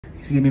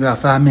Just give me about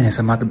 5 minutes.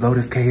 I'm about to blow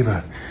this cave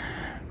up.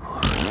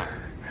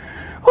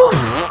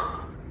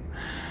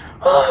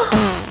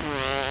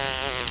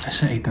 I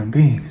shouldn't eat them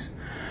beans.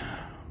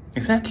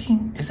 Is that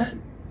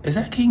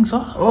King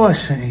Saul? Oh, I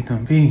shouldn't eat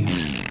them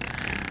beans.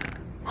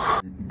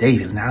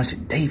 David, now's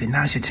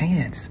your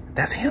chance.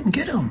 That's him,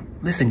 get him.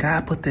 Listen,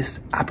 God put this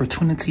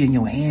opportunity in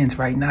your hands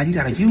right now. You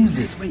gotta use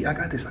this. Wait, I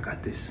got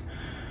this.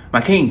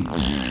 My king.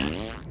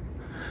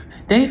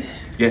 David?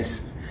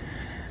 Yes.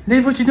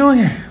 David, what you doing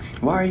here?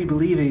 Why are you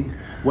believing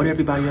what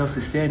everybody else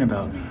is saying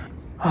about me?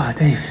 Oh,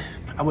 David,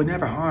 I would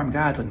never harm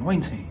God's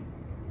anointing,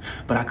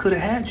 but I could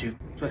have had you.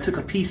 So I took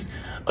a piece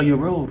of your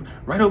robe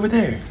right over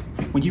there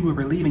when you were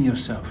relieving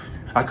yourself.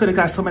 I could have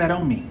got some of that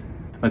on me,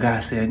 but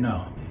God said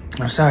no.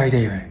 I'm sorry,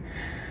 David.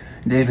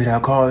 David, I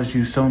caused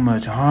you so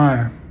much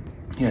harm.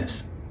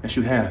 Yes,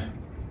 you have.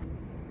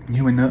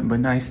 You were nothing but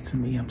nice to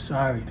me. I'm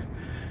sorry.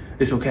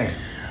 It's okay.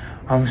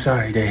 I'm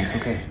sorry, Dave. It's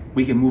okay.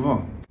 We can move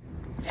on.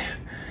 Yeah.